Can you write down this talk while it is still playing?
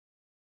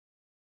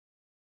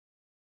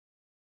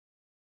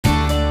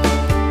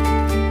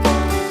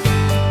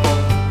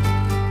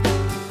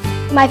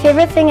My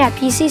favorite thing at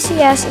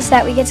PCCS is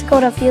that we get to go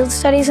to field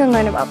studies and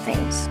learn about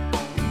things.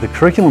 The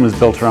curriculum is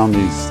built around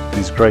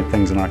these great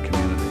things in our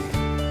community.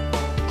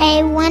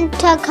 I went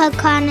to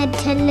Kaukauna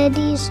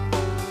Utilities.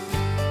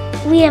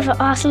 We have an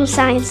awesome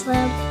science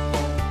lab.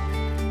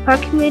 Our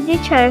community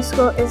charter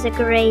school is a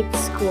great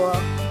school.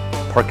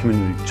 Park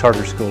Community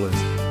Charter School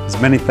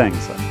is many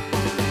things.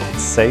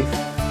 It's safe,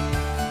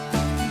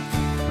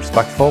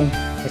 respectful.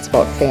 It's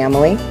about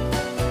family,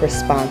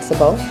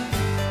 responsible.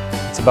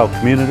 It's about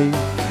community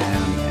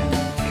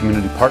and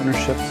community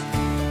partnerships.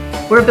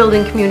 We're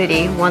building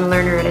community, one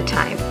learner at a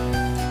time.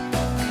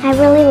 I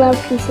really love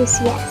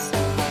PCCS.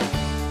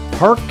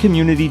 Park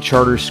Community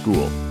Charter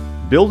School,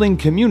 building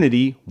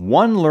community,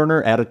 one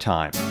learner at a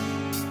time.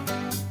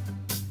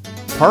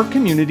 Park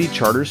Community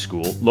Charter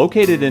School,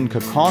 located in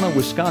Kaukauna,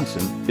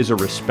 Wisconsin, is a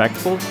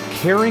respectful,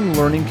 caring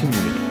learning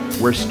community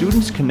where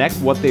students connect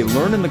what they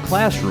learn in the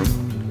classroom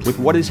with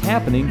what is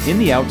happening in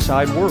the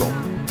outside world.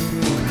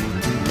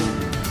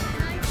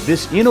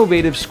 This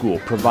innovative school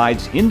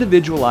provides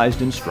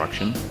individualized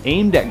instruction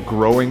aimed at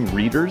growing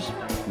readers,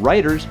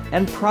 writers,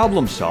 and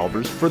problem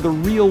solvers for the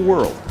real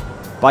world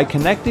by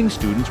connecting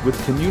students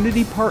with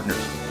community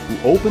partners who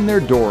open their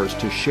doors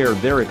to share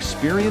their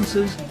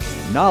experiences,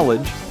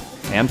 knowledge,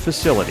 and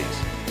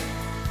facilities.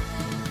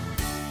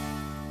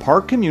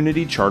 Park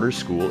Community Charter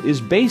School is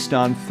based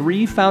on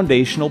 3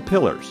 foundational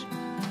pillars: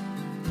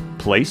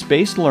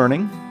 place-based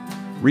learning,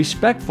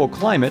 respectful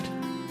climate,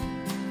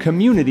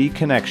 community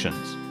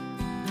connections.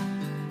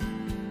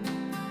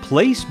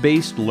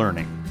 Place-based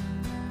learning.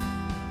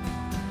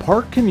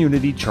 Park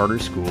Community Charter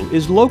School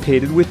is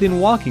located within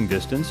walking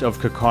distance of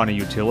Kaukauna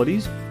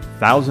Utilities,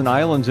 Thousand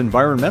Islands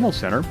Environmental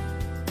Center,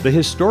 the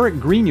historic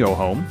Greenyo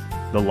Home,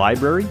 the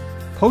library,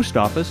 post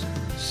office,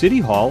 City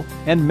Hall,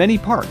 and many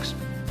parks,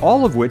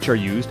 all of which are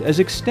used as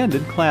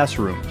extended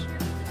classrooms.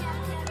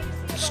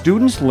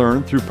 Students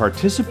learn through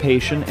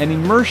participation and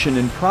immersion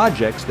in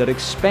projects that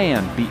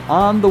expand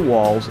beyond the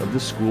walls of the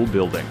school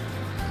building.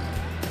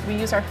 We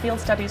use our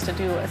field studies to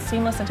do a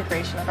seamless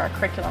integration of our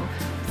curriculum.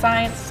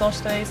 Science, social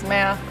studies,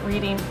 math,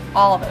 reading,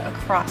 all of it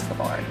across the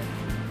board.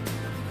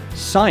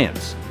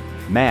 Science,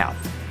 math,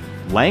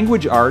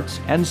 language arts,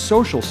 and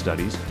social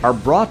studies are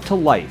brought to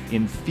life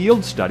in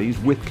field studies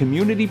with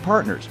community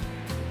partners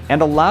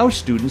and allow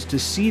students to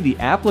see the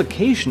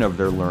application of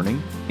their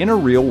learning in a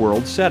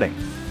real-world setting.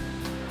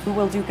 We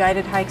will do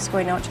guided hikes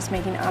going out just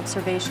making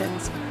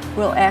observations.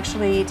 We'll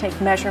actually take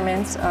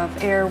measurements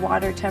of air,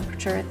 water,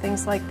 temperature,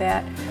 things like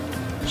that.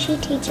 She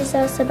teaches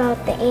us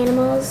about the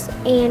animals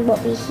and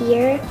what we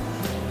hear,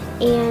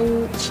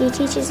 and she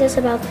teaches us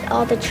about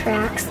all the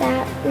tracks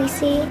that we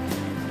see.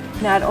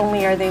 Not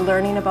only are they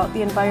learning about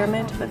the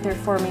environment, but they're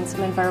forming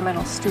some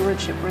environmental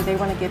stewardship where they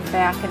want to give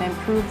back and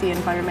improve the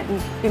environment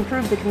and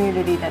improve the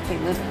community that they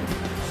live in.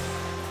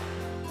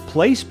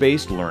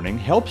 Place-based learning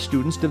helps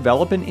students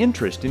develop an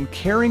interest in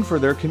caring for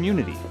their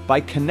community by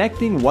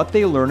connecting what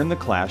they learn in the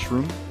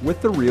classroom with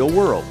the real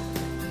world.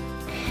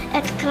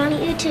 At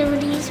Kaukauna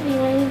Utilities, we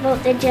learn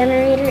about the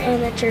generator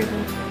and the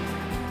turbine.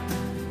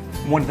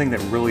 One thing that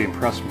really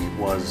impressed me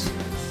was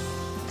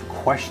the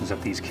questions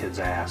that these kids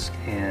ask,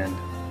 and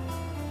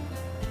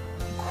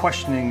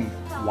questioning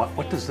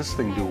what does this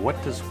thing do?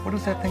 What does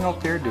that thing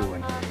out there do?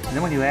 And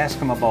then when you ask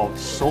them about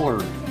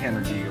solar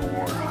energy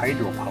or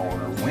hydropower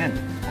or wind,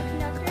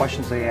 the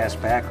questions they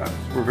ask back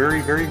were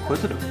very, very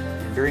inquisitive,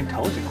 very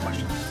intelligent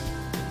questions.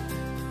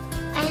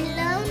 I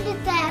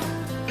learned that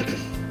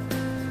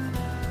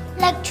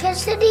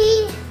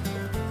electricity,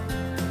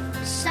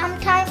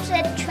 sometimes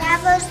it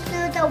travels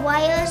through the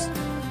wires.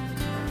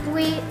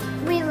 We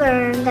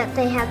learned that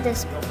they have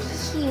this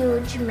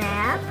huge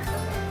map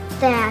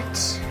that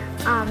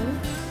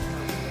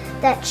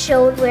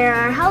showed where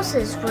our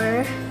houses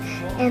were,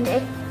 and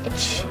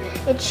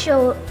it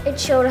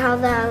showed how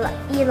the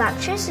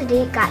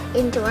electricity got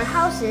into our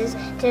houses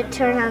to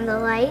turn on the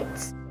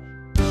lights.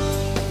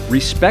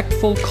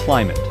 Respectful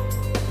climate.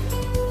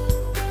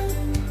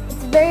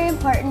 It's very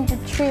important to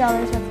treat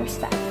others with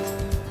respect.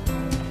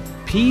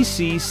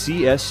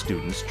 PCCS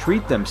students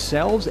treat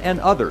themselves and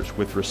others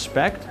with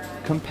respect,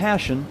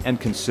 compassion, and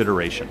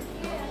consideration.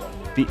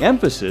 The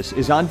emphasis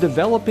is on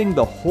developing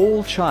the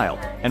whole child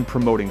and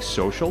promoting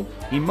social,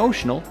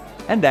 emotional,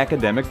 and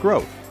academic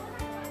growth.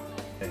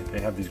 They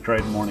have these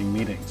great morning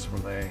meetings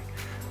where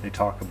they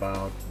talk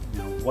about,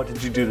 what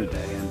did you do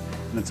today?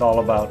 And it's all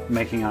about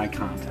making eye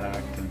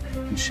contact and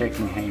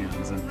shaking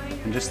hands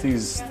and just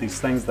these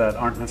things that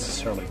aren't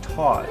necessarily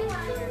taught,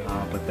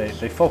 but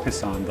they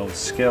focus on those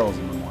skills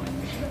in the morning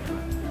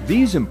meeting.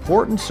 These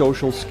important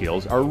social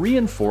skills are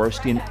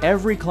reinforced in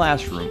every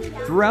classroom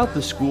throughout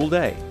the school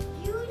day.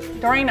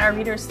 During our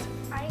Readers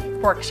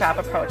Workshop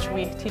approach,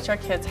 we teach our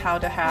kids how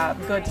to have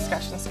good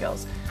discussion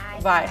skills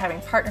by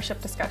having partnership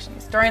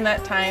discussions. During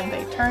that time,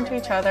 they turn to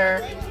each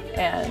other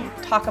and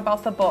talk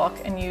about the book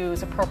and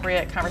use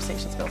appropriate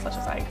conversation skills such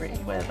as I agree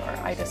with or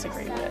I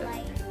disagree with.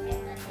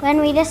 When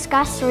we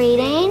discuss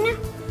reading,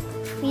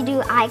 we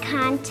do eye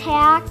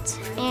contact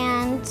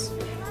and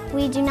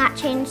we do not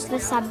change the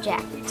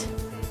subject.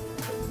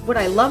 what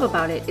I love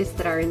about it is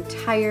that our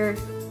entire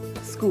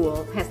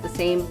school has the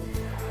same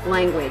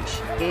language,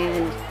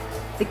 and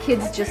the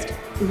kids just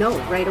know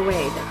right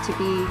away that to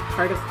be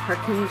part of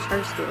Park Community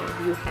Charter School,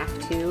 you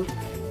have to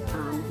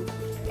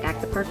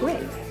act the Park way,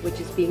 which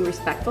is being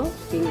respectful,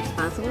 being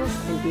responsible,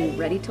 and being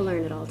ready to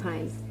learn at all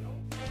times.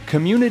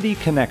 Community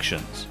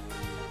connections.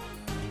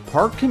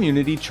 Park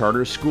Community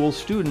Charter School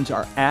students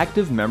are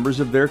active members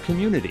of their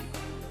community.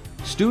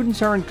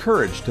 Students are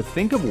encouraged to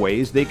think of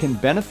ways they can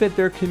benefit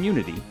their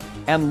community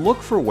and look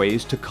for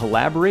ways to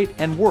collaborate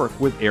and work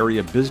with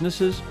area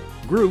businesses,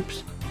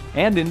 groups,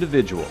 and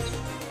individuals.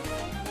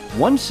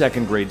 One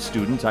second grade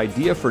student's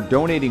idea for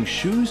donating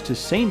shoes to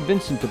St.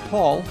 Vincent de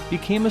Paul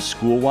became a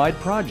school-wide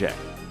project.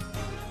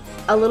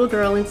 A little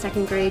girl in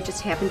second grade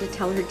just happened to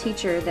tell her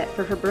teacher that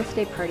for her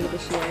birthday party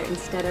this year,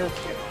 instead of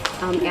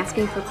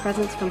asking for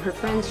presents from her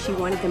friends, she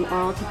wanted them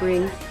all to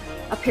bring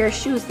a pair of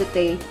shoes that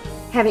they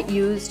haven't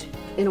used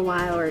in a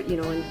while, or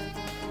and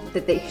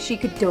that she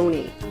could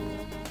donate.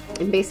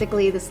 And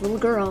basically this little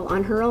girl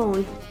on her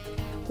own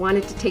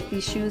wanted to take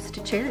these shoes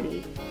to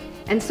charity.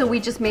 And so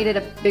we just made it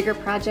a bigger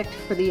project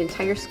for the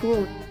entire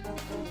school.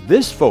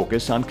 This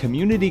focus on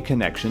community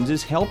connections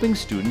is helping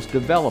students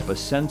develop a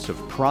sense of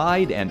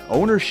pride and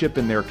ownership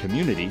in their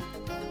community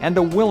and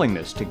a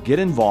willingness to get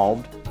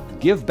involved,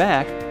 give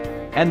back,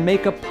 and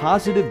make a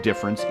positive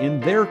difference in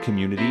their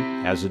community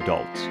as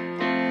adults.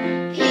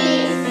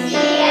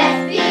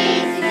 PCCS,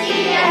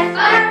 PCCS,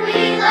 Park,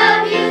 we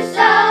love you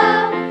so.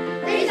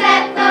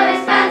 Respectful,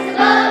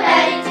 responsible,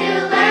 ready to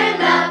learn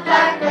the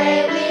Park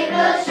way we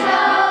will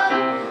show.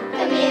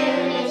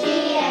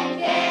 Community and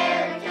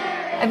character.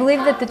 I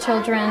believe that the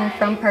children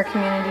from Park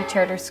Community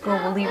Charter School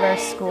will leave our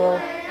school,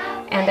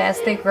 and as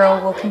they grow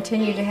will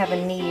continue to have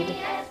a need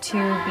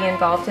to be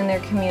involved in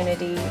their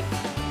community.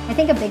 I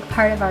think a big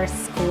part of our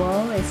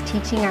school is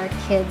teaching our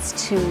kids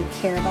to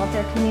care about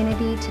their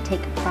community, to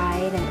take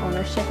pride and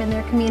ownership in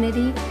their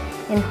community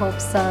in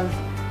hopes of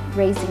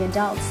raising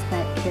adults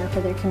that care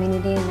for their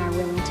community and are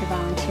willing to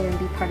volunteer and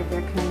be part of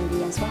their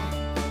community as well.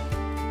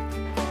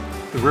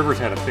 The river's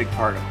had a big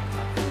part of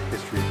the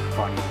history of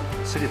Kaukauna,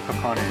 the city of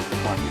Kaukauna and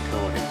Kaukauna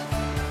Utilities.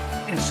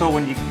 And so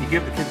when you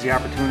give the kids the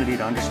opportunity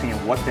to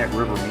understand what that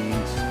river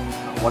means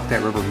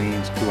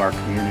to our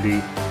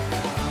community,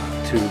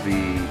 to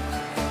the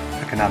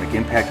economic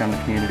impact on the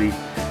community,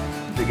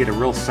 they get a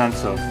real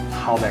sense of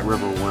how that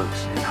river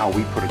works and how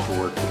we put it to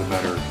work for the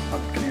better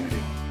of the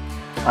community.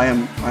 I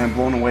am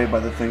blown away by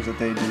the things that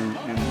they do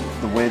and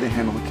the way they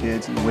handle the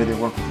kids and the way they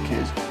work with the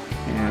kids,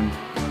 and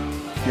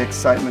the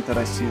excitement that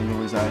I see in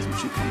Lily's eyes when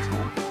she comes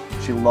home.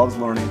 She loves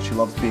learning, she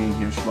loves being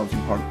here, she loves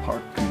being part of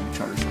Park Community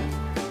Charter School.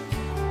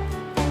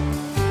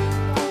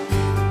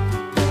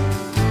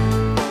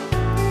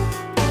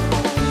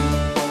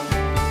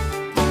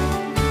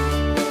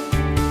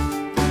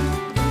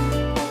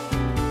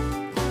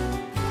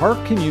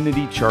 Park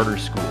Community Charter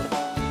School,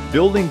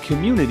 building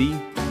community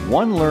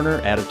one learner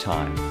at a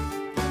time.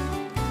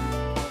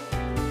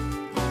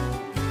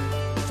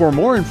 For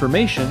more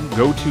information,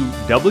 go to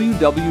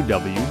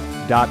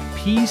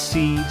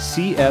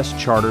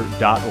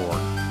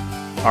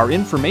www.pccscharter.org, our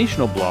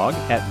informational blog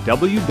at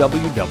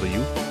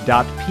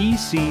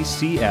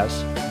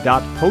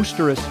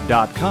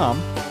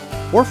www.pccs.posterous.com,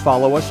 or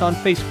follow us on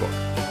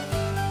Facebook.